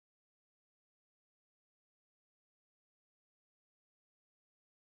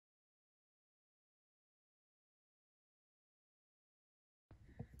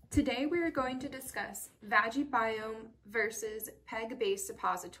Today we are going to discuss VagiBIOM versus PEG-based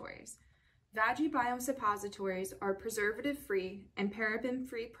suppositories. VagiBIOM suppositories are preservative-free and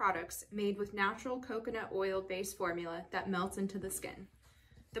paraben-free products made with natural coconut oil-based formula that melts into the skin.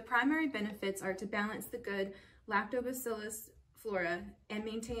 The primary benefits are to balance the good lactobacillus flora and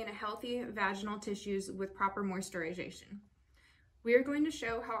maintain a healthy vaginal tissues with proper moisturization. We are going to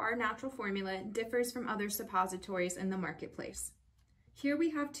show how our natural formula differs from other suppositories in the marketplace. Here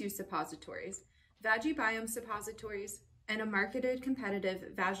we have two suppositories, VagiBIOM suppositories and a marketed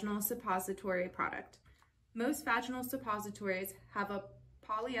competitive vaginal suppository product. Most vaginal suppositories have a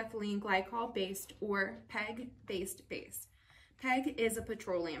polyethylene glycol-based or PEG-based base. PEG is a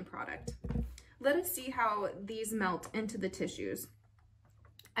petroleum product. Let us see how these melt into the tissues.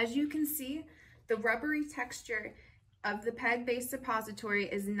 As you can see, the rubbery texture of the PEG-based suppository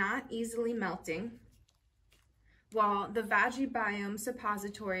is not easily melting, while the VagiBIOM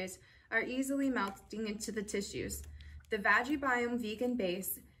suppositories are easily melting into the tissues. The VagiBIOM vegan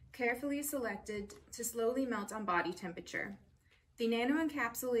base, carefully selected to slowly melt on body temperature. The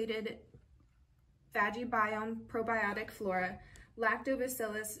nano-encapsulated VagiBIOM probiotic flora,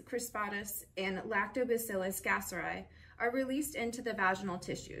 Lactobacillus crispatus and Lactobacillus gasseri, are released into the vaginal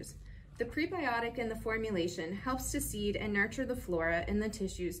tissues. The prebiotic in the formulation helps to seed and nurture the flora in the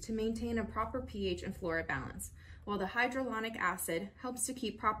tissues to maintain a proper pH and flora balance, while the hyaluronic acid helps to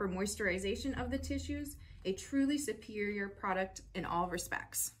keep proper moisturization of the tissues, a truly superior product in all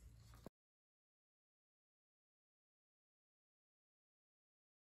respects.